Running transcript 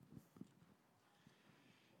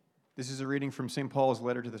This is a reading from St. Paul's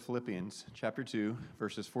letter to the Philippians, chapter 2,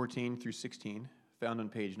 verses 14 through 16, found on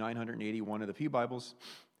page 981 of the Pew Bibles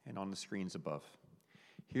and on the screens above.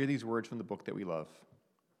 Hear these words from the book that we love.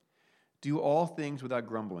 Do all things without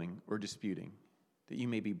grumbling or disputing, that you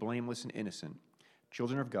may be blameless and innocent,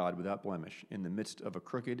 children of God without blemish, in the midst of a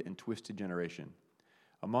crooked and twisted generation,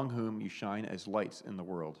 among whom you shine as lights in the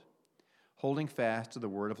world, holding fast to the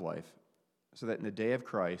word of life, so that in the day of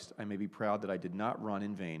Christ I may be proud that I did not run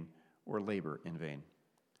in vain or labor in vain.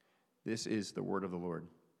 This is the word of the Lord.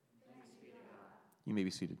 Thanks be to God. You may be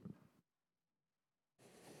seated.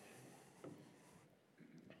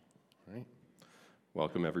 All right.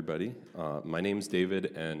 Welcome, everybody. My name's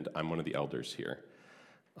David, and I'm one of the elders here.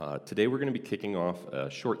 Today we're going to be kicking off a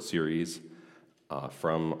short series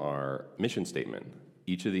from our mission statement.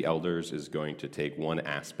 Each of the elders is going to take one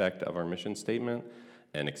aspect of our mission statement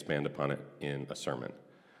and expand upon it in a sermon.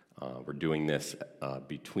 We're doing this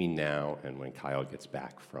between now and when Kyle gets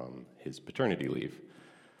back from his paternity leave.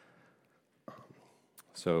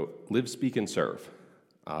 So, Live, Speak, and Serve.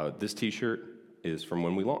 This t-shirt is from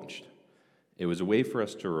when we launched. It was a way for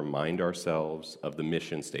us to remind ourselves of the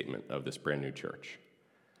mission statement of this brand new church.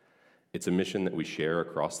 It's a mission that we share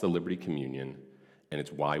across the Liberty Communion, and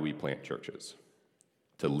it's why we plant churches.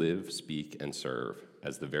 To live, speak, and serve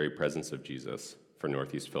as the very presence of Jesus for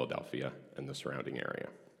Northeast Philadelphia and the surrounding area.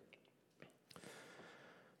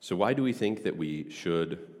 So why do we think that we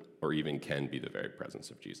should or even can be the very presence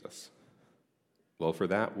of Jesus? Well, for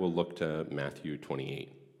that, we'll look to Matthew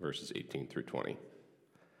 28, verses 18 through 20.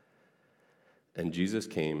 And Jesus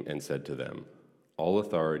came and said to them, "All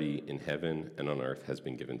authority in heaven and on earth has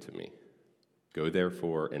been given to me. Go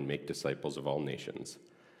therefore and make disciples of all nations,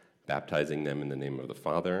 baptizing them in the name of the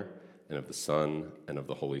Father and of the Son and of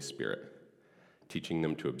the Holy Spirit, teaching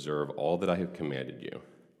them to observe all that I have commanded you.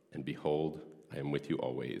 And behold, I am with you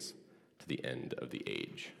always to the end of the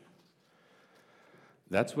age."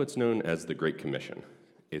 That's what's known as the Great Commission.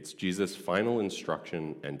 It's Jesus' final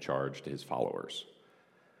instruction and charge to his followers.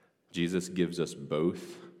 Jesus gives us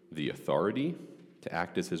both the authority to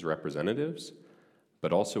act as his representatives,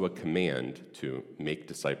 but also a command to make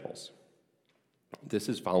disciples. This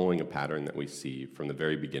is following a pattern that we see from the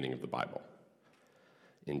very beginning of the Bible.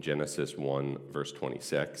 In Genesis 1, verse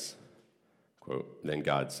 26, quote, "Then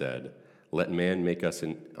God said, 'Let man make us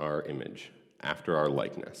in our image, after our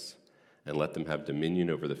likeness, and let them have dominion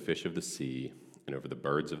over the fish of the sea, and over the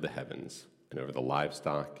birds of the heavens, and over the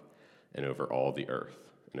livestock, and over all the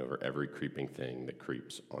earth, and over every creeping thing that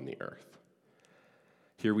creeps on the earth.'"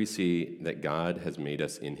 Here we see that God has made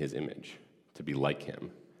us in his image, to be like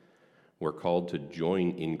him. We're called to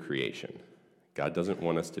join in creation. God doesn't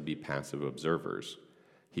want us to be passive observers.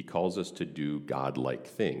 He calls us to do God-like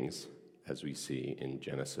things, as we see in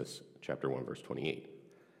Genesis chapter 1, verse 28.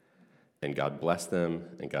 "And God blessed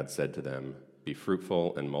them, and God said to them, 'Be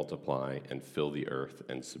fruitful and multiply and fill the earth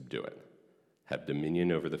and subdue it. Have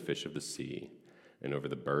dominion over the fish of the sea and over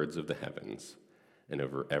the birds of the heavens and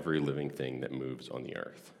over every living thing that moves on the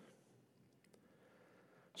earth.'"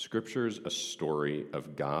 Scripture's a story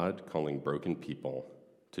of God calling broken people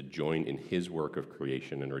to join in his work of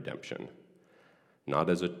creation and redemption, not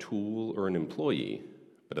as a tool or an employee,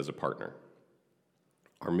 but as a partner.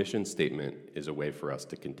 Our mission statement is a way for us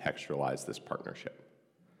to contextualize this partnership.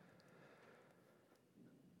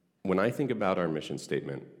 When I think about our mission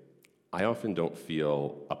statement, I often don't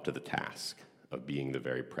feel up to the task of being the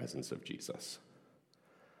very presence of Jesus.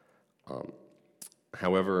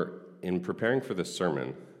 However, in preparing for this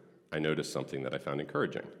sermon, I noticed something that I found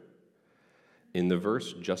encouraging. In the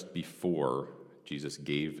verse just before Jesus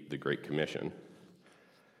gave the Great Commission,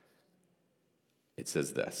 it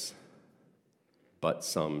says this, "But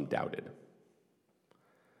some doubted."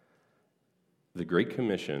 The Great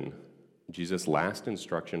Commission, Jesus' last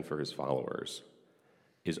instruction for his followers,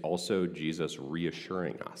 is also Jesus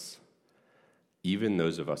reassuring us, even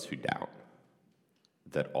those of us who doubt,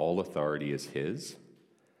 that all authority is his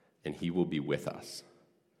and he will be with us.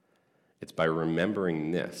 It's by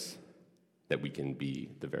remembering this that we can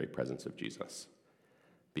be the very presence of Jesus,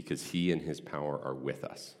 because he and his power are with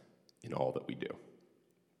us in all that we do.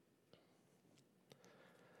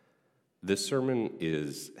 This sermon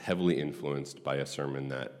is heavily influenced by a sermon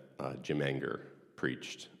that Jim Anger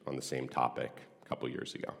preached on the same topic a couple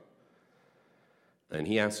years ago. And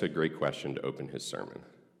he asks a great question to open his sermon.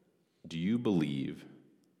 Do you believe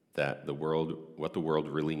that what the world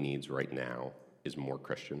really needs right now is more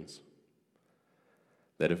Christians?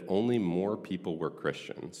 That if only more people were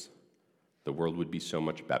Christians, the world would be so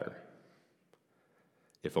much better.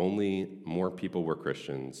 If only more people were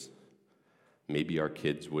Christians, maybe our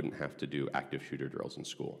kids wouldn't have to do active shooter drills in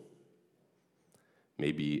school.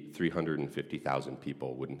 maybe 350,000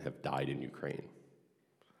 people wouldn't have died in Ukraine.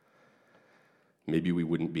 Maybe we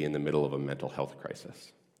wouldn't be in the middle of a mental health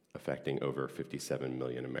crisis affecting over 57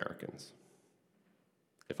 million Americans.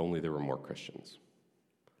 If only there were more Christians.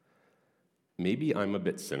 Maybe I'm a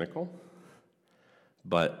bit cynical,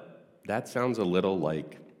 but that sounds a little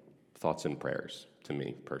like thoughts and prayers to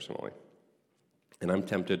me personally. And I'm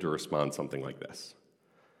tempted to respond something like this.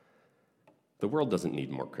 The world doesn't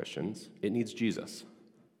need more Christians. It needs Jesus,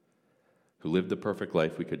 who lived the perfect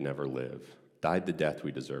life we could never live, died the death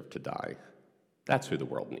we deserve to die. That's who the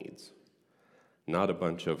world needs, not a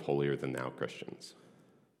bunch of holier-than-thou Christians.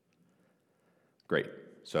 Great.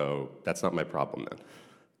 So that's not my problem then.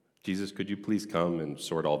 Jesus, could you please come and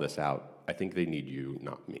sort all this out? I think they need you,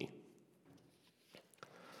 not me.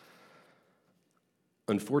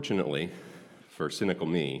 Unfortunately, for cynical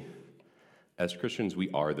me, as Christians,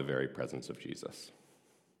 we are the very presence of Jesus.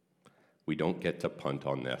 We don't get to punt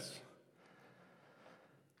on this.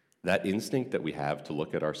 That instinct that we have to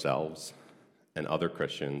look at ourselves and other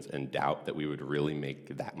Christians and doubt that we would really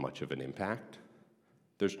make that much of an impact,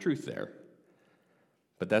 there's truth there.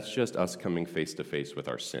 But that's just us coming face to face with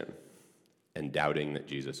our sin and doubting that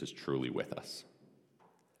Jesus is truly with us.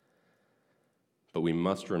 But we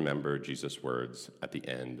must remember Jesus' words at the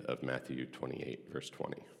end of Matthew 28, verse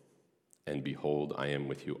 20. And behold, I am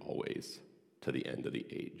with you always to the end of the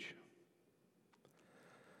age.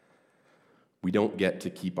 We don't get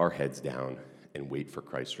to keep our heads down and wait for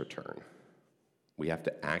Christ's return. We have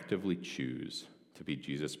to actively choose to be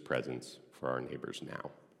Jesus' presence for our neighbors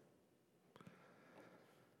now.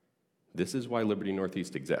 This is why Liberty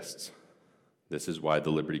Northeast exists. This is why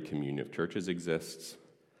the Liberty Communion of Churches exists,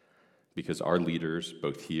 because our leaders,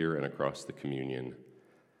 both here and across the communion,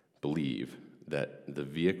 believe that the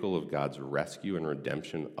vehicle of God's rescue and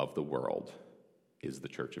redemption of the world is the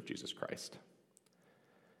Church of Jesus Christ.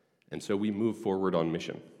 And so we move forward on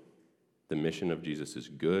mission. The mission of Jesus is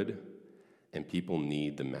good, and people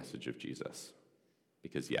need the message of Jesus.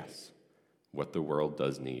 Because yes, what the world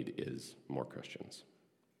does need is more Christians.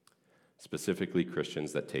 Specifically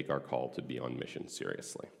Christians that take our call to be on mission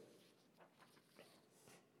seriously.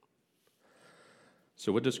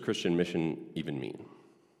 So what does Christian mission even mean?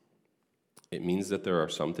 It means that there are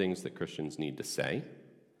some things that Christians need to say,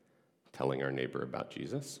 telling our neighbor about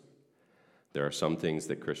Jesus. There are some things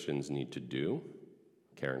that Christians need to do,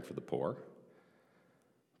 caring for the poor.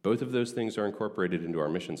 Both of those things are incorporated into our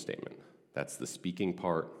mission statement. That's the speaking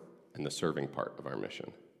part and the serving part of our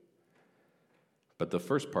mission. But the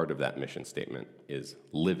first part of that mission statement is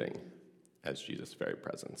living as Jesus' very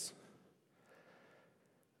presence.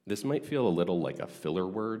 This might feel a little like a filler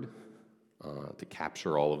word to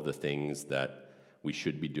capture all of the things that we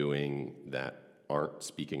should be doing that aren't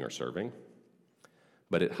speaking or serving.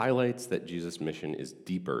 But it highlights that Jesus' mission is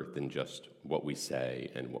deeper than just what we say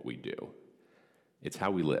and what we do. It's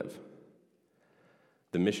how we live.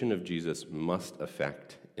 The mission of Jesus must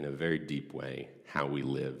affect, in a very deep way, how we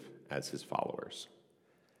live as his followers.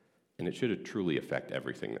 And it should truly affect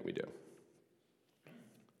everything that we do.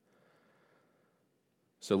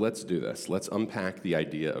 So let's do this. Let's unpack the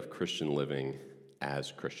idea of Christian living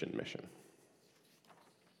as Christian mission.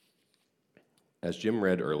 As Jim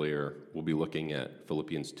read earlier, we'll be looking at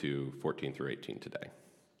Philippians 2, 14 through 18 today.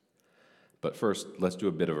 But first, let's do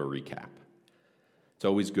a bit of a recap. It's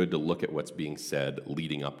always good to look at what's being said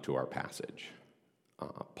leading up to our passage.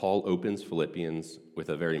 Paul opens Philippians with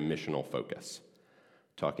a very missional focus,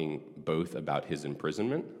 talking both about his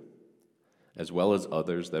imprisonment as well as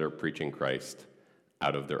others that are preaching Christ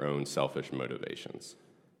out of their own selfish motivations.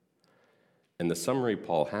 And the summary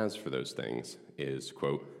Paul has for those things is,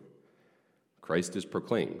 quote, Christ is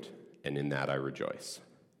proclaimed, and in that I rejoice.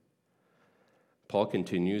 Paul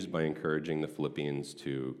continues by encouraging the Philippians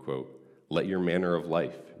to, quote, let your manner of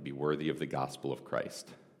life be worthy of the gospel of Christ.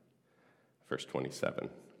 Verse 27.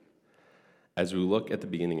 As we look at the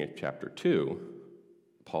beginning of chapter 2,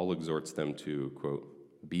 Paul exhorts them to, quote,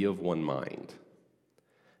 be of one mind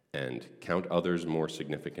and count others more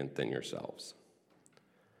significant than yourselves.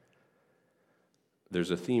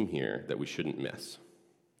 There's a theme here that we shouldn't miss.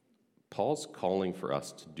 Paul's calling for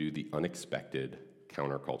us to do the unexpected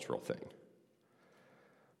countercultural thing.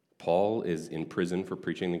 Paul is in prison for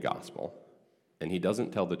preaching the gospel, and he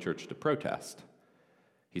doesn't tell the church to protest.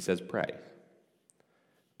 He says, pray.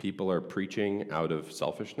 People are preaching out of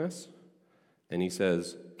selfishness, and he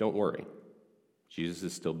says, don't worry. Jesus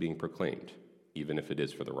is still being proclaimed, even if it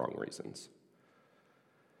is for the wrong reasons.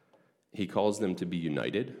 He calls them to be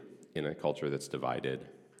united in a culture that's divided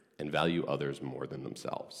and value others more than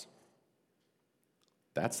themselves.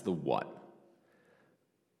 That's the what.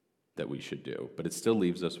 that we should do, but it still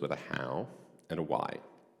leaves us with a how and a why.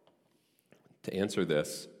 To answer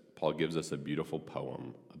this, Paul gives us a beautiful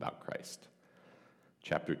poem about Christ.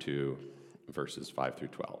 Chapter 2, verses 5 through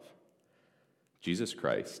 12. Jesus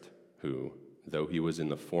Christ, who, though he was in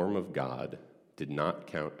the form of God, did not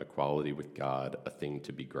count equality with God a thing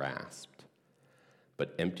to be grasped,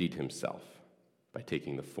 but emptied himself by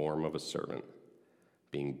taking the form of a servant,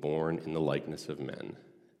 being born in the likeness of men,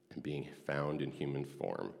 and being found in human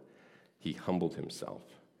form, he humbled himself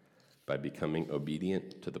by becoming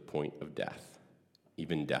obedient to the point of death,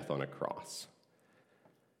 even death on a cross.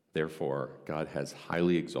 Therefore, God has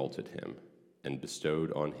highly exalted him and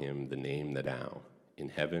bestowed on him the name that now, in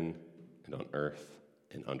heaven and on earth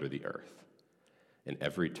and under the earth, and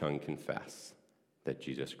every tongue confess that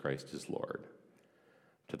Jesus Christ is Lord,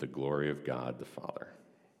 to the glory of God the Father.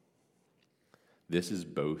 This is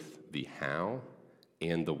both the how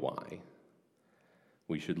and the why.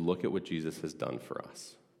 We should look at what Jesus has done for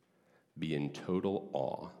us, be in total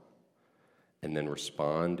awe, and then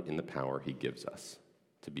respond in the power he gives us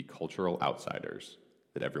to be cultural outsiders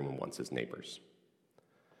that everyone wants as neighbors.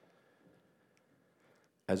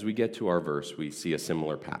 As we get to our verse, we see a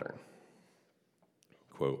similar pattern.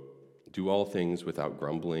 Quote, "Do all things without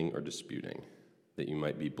grumbling or disputing, that you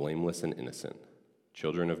might be blameless and innocent,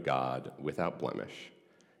 children of God without blemish,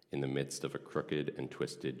 in the midst of a crooked and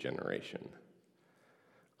twisted generation,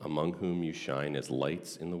 among whom you shine as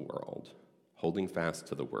lights in the world, holding fast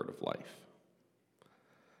to the word of life."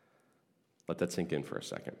 Let that sink in for a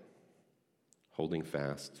second. Holding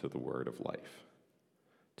fast to the word of life,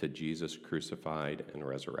 to Jesus crucified and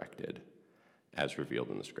resurrected, as revealed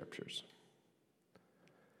in the scriptures.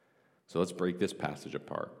 So let's break this passage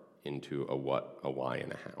apart into a what, a why,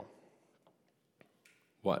 and a how.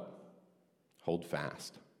 What? Hold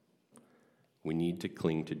fast. We need to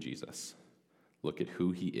cling to Jesus. Look at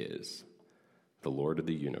who he is, the Lord of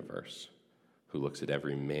the universe, who looks at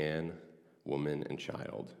every man, woman, and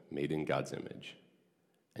child made in God's image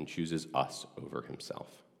and chooses us over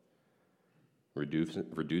himself,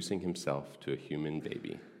 reducing himself to a human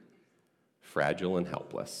baby, fragile and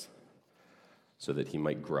helpless, so that he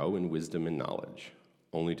might grow in wisdom and knowledge,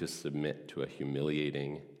 only to submit to a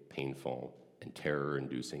humiliating, painful, and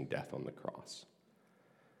terror-inducing death on the cross,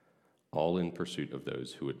 all in pursuit of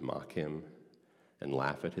those who would mock him and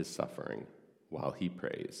laugh at his suffering while he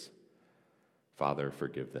prays, "Father,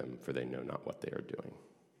 forgive them, for they know not what they are doing."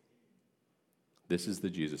 This is the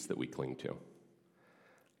Jesus that we cling to.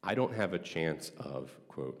 I don't have a chance of,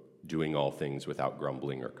 quote, "doing all things without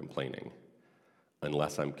grumbling or complaining,"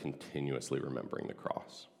 unless I'm continuously remembering the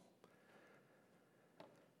cross.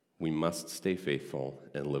 We must stay faithful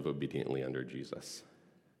and live obediently under Jesus.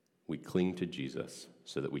 We cling to Jesus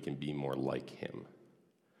so that we can be more like him.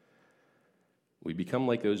 We become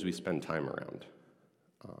like those we spend time around.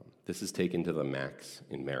 This is taken to the max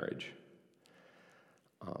in marriage.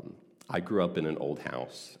 I grew up in an old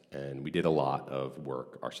house, and we did a lot of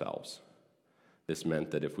work ourselves. This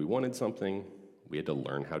meant that if we wanted something, we had to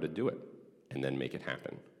learn how to do it and then make it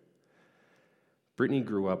happen. Brittany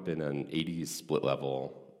grew up in an 80s split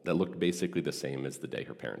level that looked basically the same as the day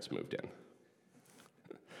her parents moved in.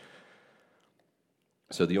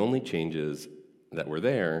 So the only changes that were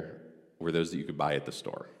there were those that you could buy at the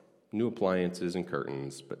store. New appliances and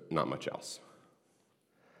curtains, but not much else.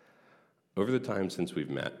 Over the time since we've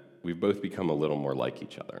met, we've both become a little more like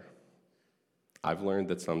each other. I've learned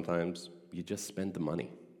that sometimes you just spend the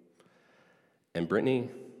money. And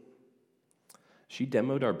Brittany, she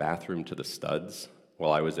demoed our bathroom to the studs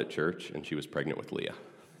while I was at church and she was pregnant with Leah.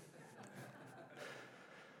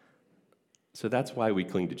 So that's why we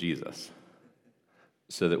cling to Jesus,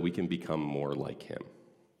 so that we can become more like him.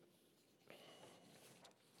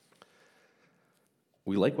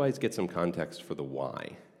 We likewise get some context for the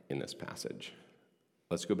why in this passage.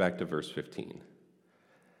 Let's go back to verse 15.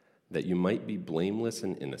 That you might be blameless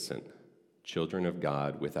and innocent, children of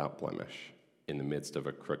God without blemish, in the midst of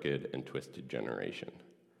a crooked and twisted generation,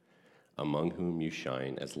 among whom you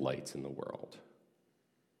shine as lights in the world.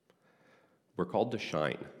 We're called to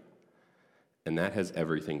shine, and that has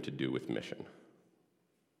everything to do with mission.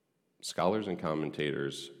 Scholars and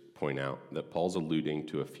commentators point out that Paul's alluding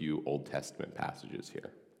to a few Old Testament passages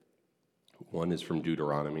here. One is from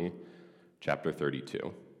Deuteronomy, chapter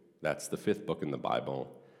 32. That's the 5th book in the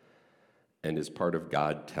Bible, and is part of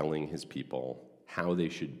God telling his people how they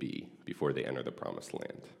should be before they enter the promised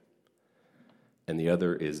land. And the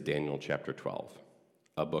other is Daniel chapter 12,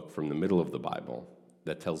 a book from the middle of the Bible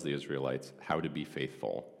that tells the Israelites how to be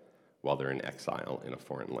faithful while they're in exile in a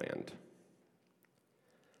foreign land.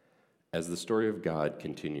 As the story of God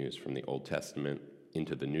continues from the Old Testament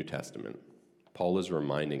into the New Testament, Paul is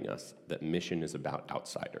reminding us that mission is about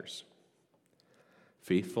outsiders.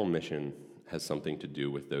 Faithful mission has something to do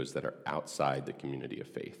with those that are outside the community of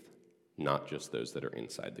faith, not just those that are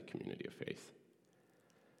inside the community of faith.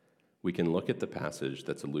 We can look at the passage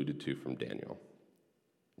that's alluded to from Daniel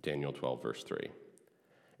 12, verse 3.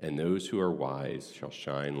 And those who are wise shall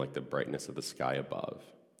shine like the brightness of the sky above,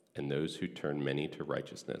 and those who turn many to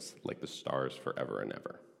righteousness like the stars forever and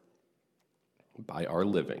ever. By our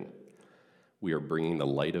living, we are bringing the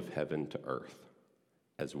light of heaven to earth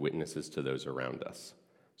as witnesses to those around us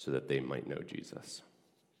so that they might know Jesus.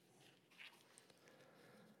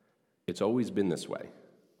 It's always been this way.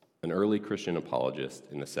 An early Christian apologist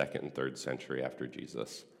in the 2nd and 3rd century after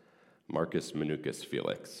Jesus, Marcus Minucius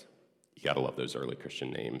Felix, you gotta love those early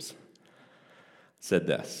Christian names, said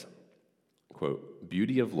this, quote,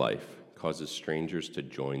 "Beauty of life causes strangers to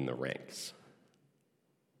join the ranks.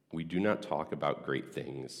 We do not talk about great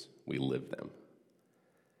things, we live them."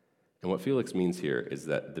 And what Felix means here is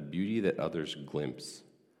that the beauty that others glimpse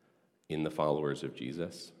in the followers of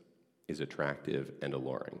Jesus is attractive and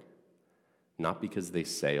alluring, not because they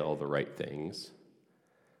say all the right things,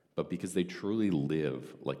 but because they truly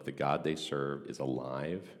live like the God they serve is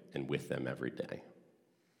alive and with them every day.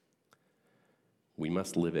 We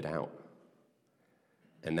must live it out.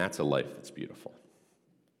 And that's a life that's beautiful.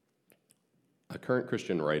 A current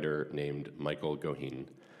Christian writer named Michael Goheen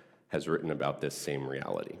has written about this same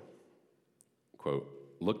reality.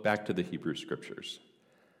 Quote, "Look back to the Hebrew Scriptures.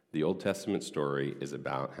 The Old Testament story is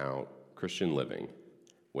about how Christian living,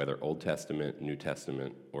 whether Old Testament, New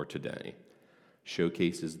Testament, or today,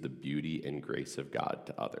 showcases the beauty and grace of God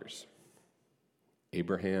to others.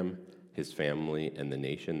 Abraham, his family, and the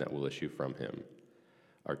nation that will issue from him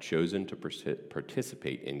are chosen to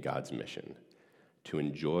participate in God's mission, to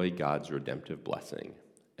enjoy God's redemptive blessing,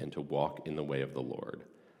 and to walk in the way of the Lord,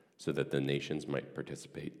 so that the nations might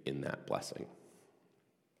participate in that blessing.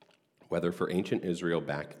 Whether for ancient Israel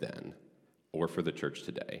back then or for the church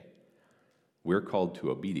today, we're called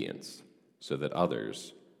to obedience so that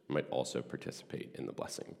others might also participate in the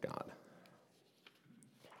blessing of God.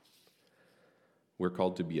 We're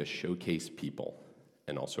called to be a showcase people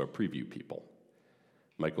and also a preview people."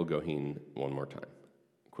 Michael Goheen, one more time.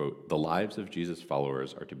 Quote, "The lives of Jesus'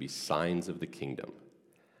 followers are to be signs of the kingdom,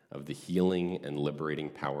 of the healing and liberating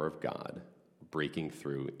power of God breaking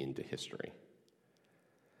through into history.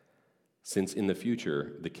 Since in the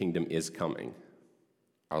future the kingdom is coming,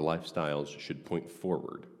 our lifestyles should point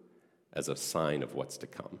forward as a sign of what's to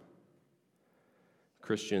come.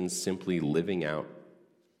 Christians simply living out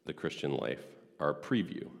the Christian life are a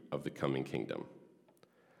preview of the coming kingdom,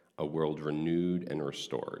 a world renewed and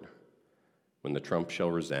restored, when the trump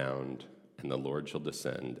shall resound and the Lord shall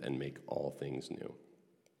descend and make all things new.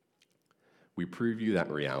 We preview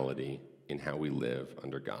that reality in how we live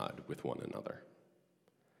under God with one another.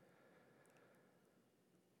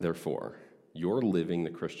 Therefore, your living the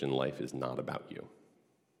Christian life is not about you.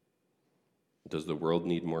 Does the world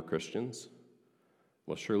need more Christians?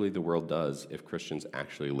 Well, surely the world does if Christians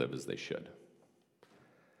actually live as they should.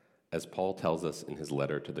 As Paul tells us in his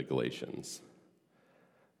letter to the Galatians,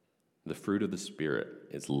 the fruit of the Spirit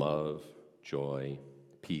is love, joy,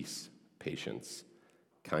 peace, patience,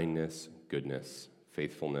 kindness, goodness,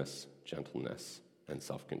 faithfulness, gentleness, and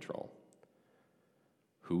self-control.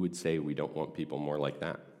 Who would say we don't want people more like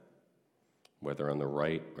that? Whether on the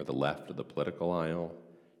right or the left of the political aisle,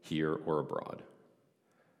 here or abroad.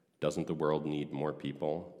 Doesn't the world need more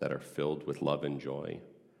people that are filled with love and joy,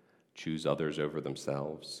 choose others over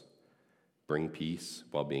themselves, bring peace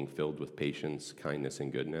while being filled with patience, kindness,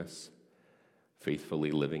 and goodness,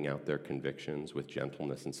 faithfully living out their convictions with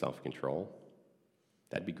gentleness and self-control?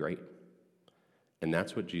 That'd be great. And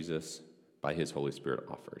that's what Jesus, by his Holy Spirit,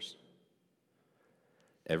 offers.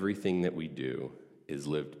 Everything that we do is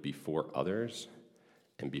lived before others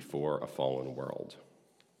and before a fallen world.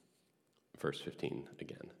 Verse 15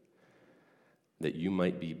 again. That you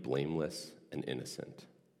might be blameless and innocent,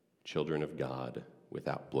 children of God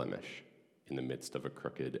without blemish in the midst of a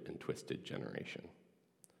crooked and twisted generation.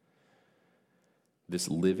 This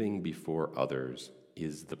living before others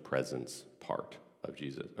is the presence part of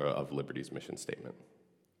of Liberty's mission statement.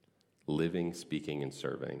 Living, speaking, and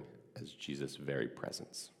serving as Jesus' very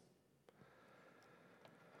presence.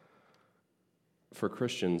 For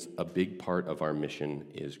Christians, a big part of our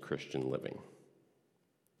mission is Christian living.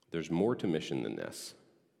 There's more to mission than this,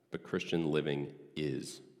 but Christian living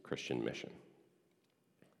is Christian mission.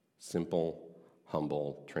 Simple,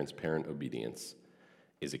 humble, transparent obedience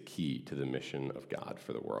is a key to the mission of God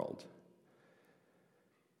for the world.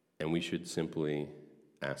 And we should simply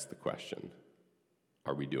ask the question,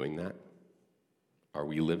 Are we doing that? Are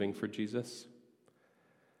we living for Jesus?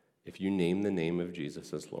 If you name the name of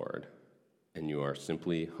Jesus as Lord, and you are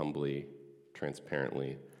simply, humbly,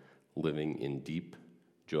 transparently living in deep,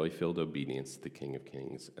 joy-filled obedience to the King of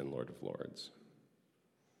Kings and Lord of Lords.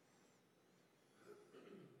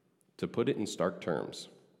 To put it in stark terms,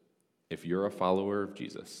 if you're a follower of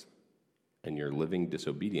Jesus and you're living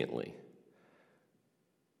disobediently,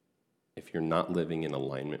 if you're not living in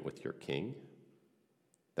alignment with your King,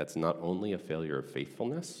 that's not only a failure of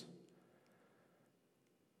faithfulness,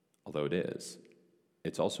 although it is,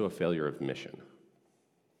 it's also a failure of mission.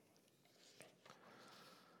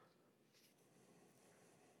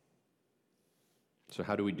 So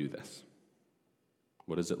how do we do this?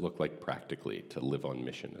 What does it look like practically to live on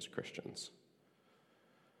mission as Christians?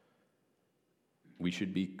 We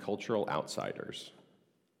should be cultural outsiders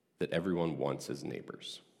that everyone wants as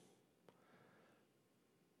neighbors.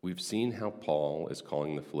 We've seen how Paul is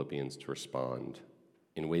calling the Philippians to respond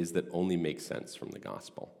in ways that only make sense from the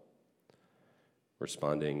gospel.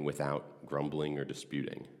 Responding without grumbling or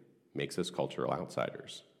disputing makes us cultural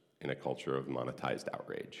outsiders in a culture of monetized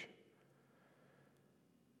outrage.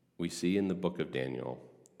 We see in the book of Daniel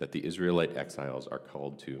that the Israelite exiles are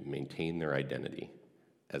called to maintain their identity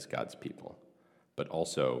as God's people, but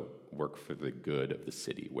also work for the good of the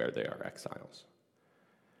city where they are exiles,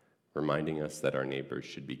 reminding us that our neighbors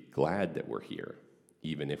should be glad that we're here,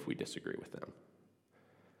 even if we disagree with them.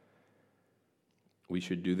 We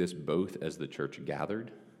should do this both as the church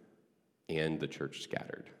gathered and the church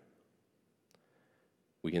scattered.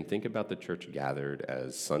 We can think about the church gathered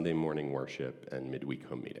as Sunday morning worship and midweek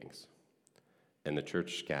home meetings, and the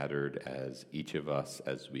church scattered as each of us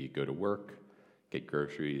as we go to work, get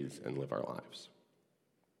groceries, and live our lives.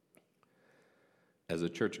 As a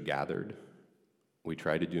church gathered, we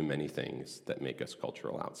try to do many things that make us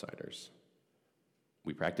cultural outsiders.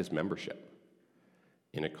 We practice membership.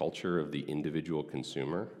 In a culture of the individual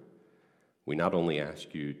consumer, we not only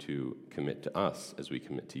ask you to commit to us as we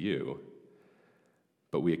commit to you,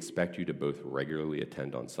 but we expect you to both regularly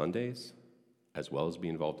attend on Sundays, as well as be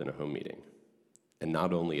involved in a home meeting, and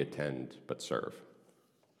not only attend, but serve.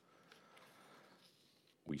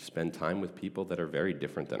 We spend time with people that are very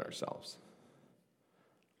different than ourselves.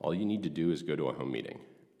 All you need to do is go to a home meeting,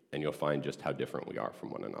 and you'll find just how different we are from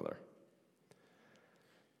one another.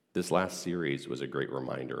 This last series was a great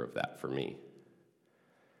reminder of that for me,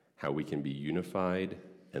 how we can be unified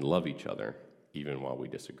and love each other even while we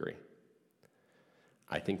disagree.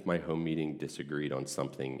 I think my home meeting disagreed on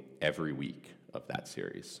something every week of that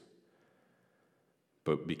series.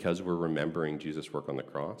 But because we're remembering Jesus' work on the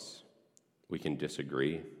cross, we can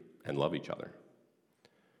disagree and love each other.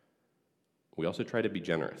 We also try to be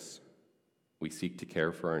generous. We seek to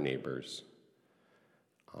care for our neighbors.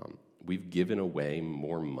 We've given away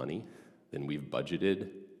more money than we've budgeted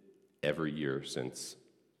every year since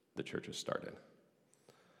the church has started.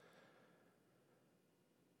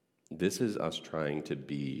 This is us trying to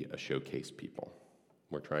be a showcase people.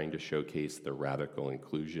 We're trying to showcase the radical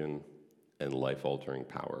inclusion and life-altering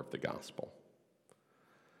power of the gospel.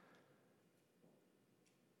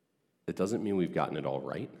 It doesn't mean we've gotten it all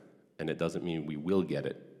right, and it doesn't mean we will get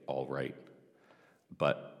it all right,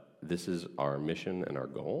 but this is our mission and our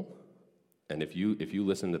goal. And if you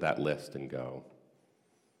listen to that list and go,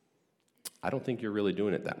 I don't think you're really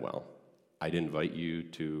doing it that well, I'd invite you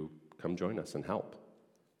to come join us and help.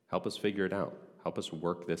 Help us figure it out. Help us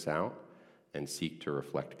work this out and seek to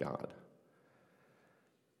reflect God.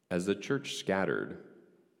 As the church scattered,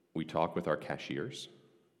 we talk with our cashiers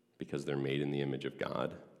because they're made in the image of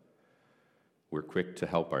God. We're quick to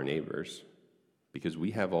help our neighbors because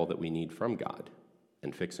we have all that we need from God,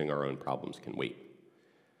 and fixing our own problems can wait.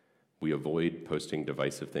 We avoid posting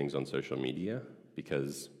divisive things on social media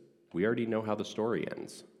because we already know how the story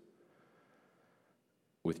ends.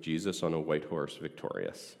 With Jesus on a white horse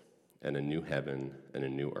victorious, and a new heaven and a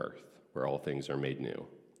new earth where all things are made new.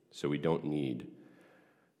 So we don't need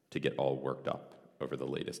to get all worked up over the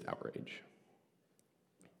latest outrage.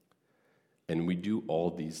 And we do all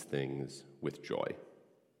these things with joy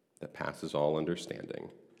that passes all understanding,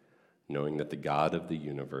 knowing that the God of the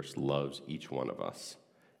universe loves each one of us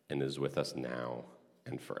and is with us now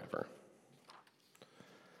and forever.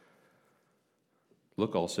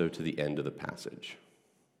 Look also to the end of the passage.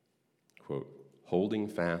 Quote, holding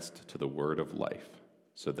fast to the word of life,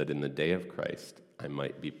 so that in the day of Christ I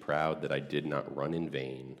might be proud that I did not run in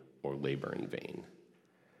vain or labor in vain.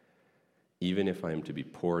 Even if I am to be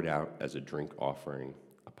poured out as a drink offering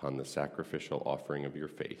upon the sacrificial offering of your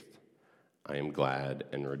faith, I am glad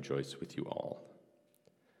and rejoice with you all.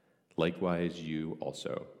 Likewise, you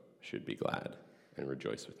also should be glad and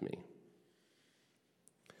rejoice with me.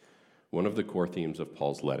 One of the core themes of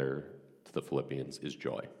Paul's letter to the Philippians is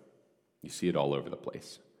joy. You see it all over the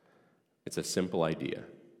place. It's a simple idea.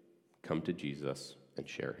 Come to Jesus and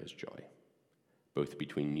share his joy, both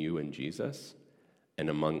between you and Jesus and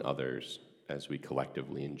among others as we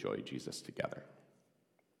collectively enjoy Jesus together.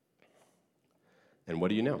 And what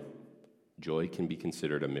do you know? Joy can be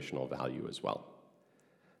considered a missional value as well.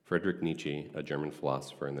 Friedrich Nietzsche, a German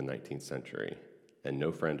philosopher in the 19th century and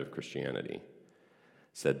no friend of Christianity,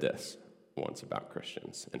 said this once about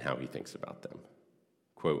Christians and how he thinks about them.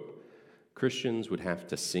 Quote, "Christians would have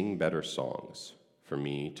to sing better songs for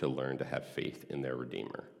me to learn to have faith in their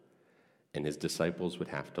Redeemer, and his disciples would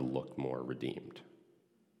have to look more redeemed."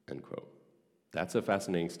 End quote. That's a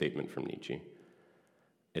fascinating statement from Nietzsche.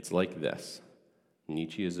 It's like this.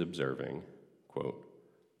 Nietzsche is observing, quote,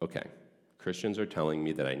 "Okay, Christians are telling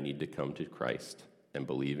me that I need to come to Christ and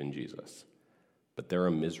believe in Jesus, but they're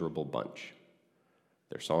a miserable bunch.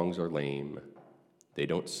 Their songs are lame. They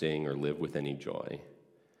don't sing or live with any joy.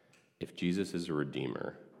 If Jesus is a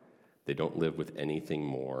redeemer, they don't live with anything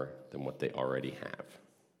more than what they already have.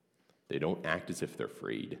 They don't act as if they're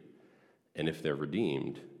freed, and if they're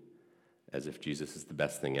redeemed, as if Jesus is the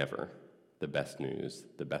best thing ever, the best news,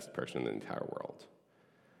 the best person in the entire world.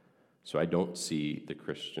 So I don't see the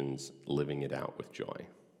Christians living it out with joy,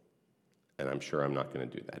 and I'm sure I'm not going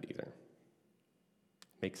to do that either."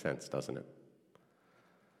 Makes sense, doesn't it?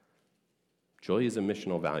 Joy is a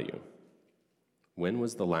missional value. When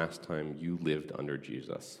was the last time you lived under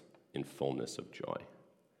Jesus in fullness of joy?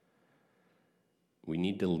 We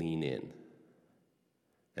need to lean in,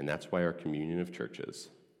 and that's why our communion of churches,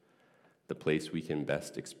 the place we can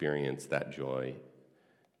best experience that joy,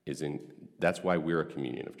 that's why we're a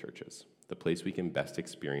communion of churches. The place we can best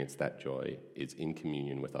experience that joy is in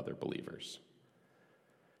communion with other believers.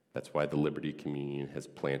 That's why the Liberty Communion has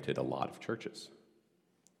planted a lot of churches.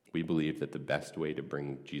 We believe that the best way to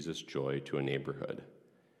bring Jesus' joy to a neighborhood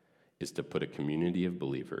is to put a community of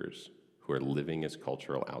believers who are living as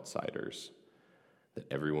cultural outsiders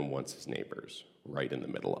that everyone wants as neighbors right in the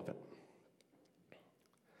middle of it.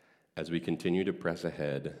 As we continue to press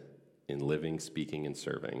ahead in living, speaking, and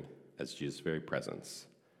serving as Jesus' very presence,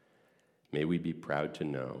 may we be proud to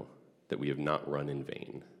know that we have not run in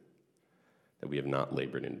vain, that we have not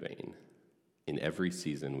labored in vain. In every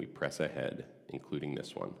season, we press ahead, including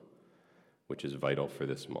this one, which is vital for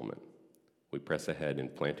this moment. We press ahead in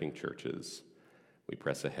planting churches, we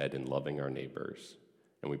press ahead in loving our neighbors,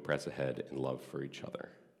 and we press ahead in love for each other,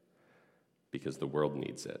 because the world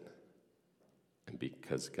needs it, and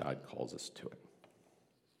because God calls us to it.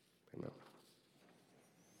 Amen.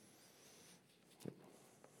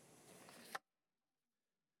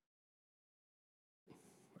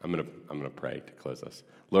 I'm gonna pray to close this.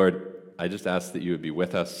 Lord, I just ask that you would be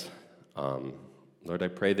with us. Lord, I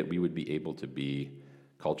pray that we would be able to be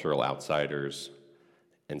cultural outsiders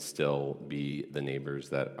and still be the neighbors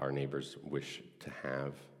that our neighbors wish to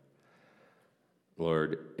have.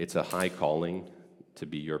 Lord, it's a high calling to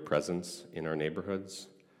be your presence in our neighborhoods,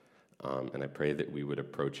 and I pray that we would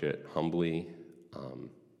approach it humbly,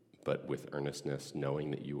 but with earnestness,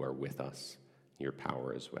 knowing that you are with us, your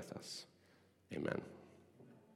power is with us. Amen.